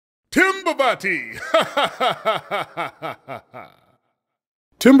Timbavati!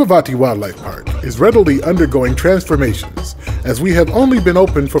 Timbavati Wildlife Park is readily undergoing transformations, as we have only been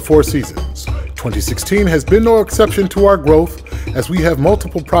open for 4 seasons. 2016 has been no exception to our growth, as we have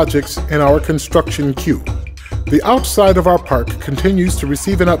multiple projects in our construction queue. The outside of our park continues to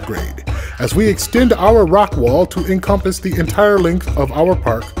receive an upgrade, as we extend our rock wall to encompass the entire length of our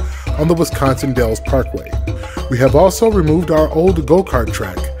park on the Wisconsin Dells Parkway. We have also removed our old go-kart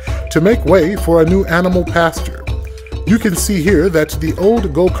track to make way for a new animal pasture. You can see here that the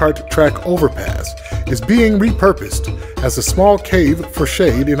old go-kart track overpass is being repurposed as a small cave for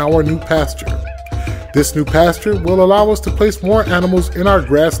shade in our new pasture. This new pasture will allow us to place more animals in our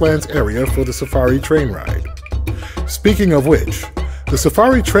grasslands area for the safari train ride. Speaking of which, the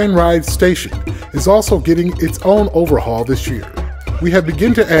safari train ride station is also getting its own overhaul this year. We have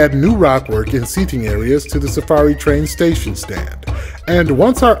begun to add new rockwork and seating areas to the safari train station stand, and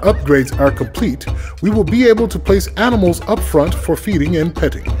once our upgrades are complete, we will be able to place animals up front for feeding and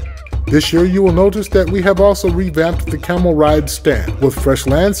petting. This year you will notice that we have also revamped the camel ride stand with fresh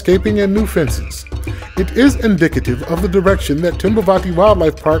landscaping and new fences. It is indicative of the direction that Timbavati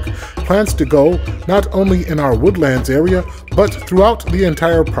Wildlife Park plans to go, not only in our woodlands area, but throughout the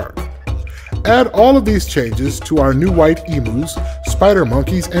entire park. Add all of these changes to our new white emus, spider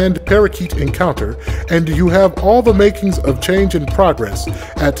monkeys, and parakeet encounter, and you have all the makings of change and progress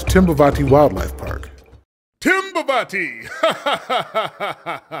at Timbavati Wildlife Park. Timbavati!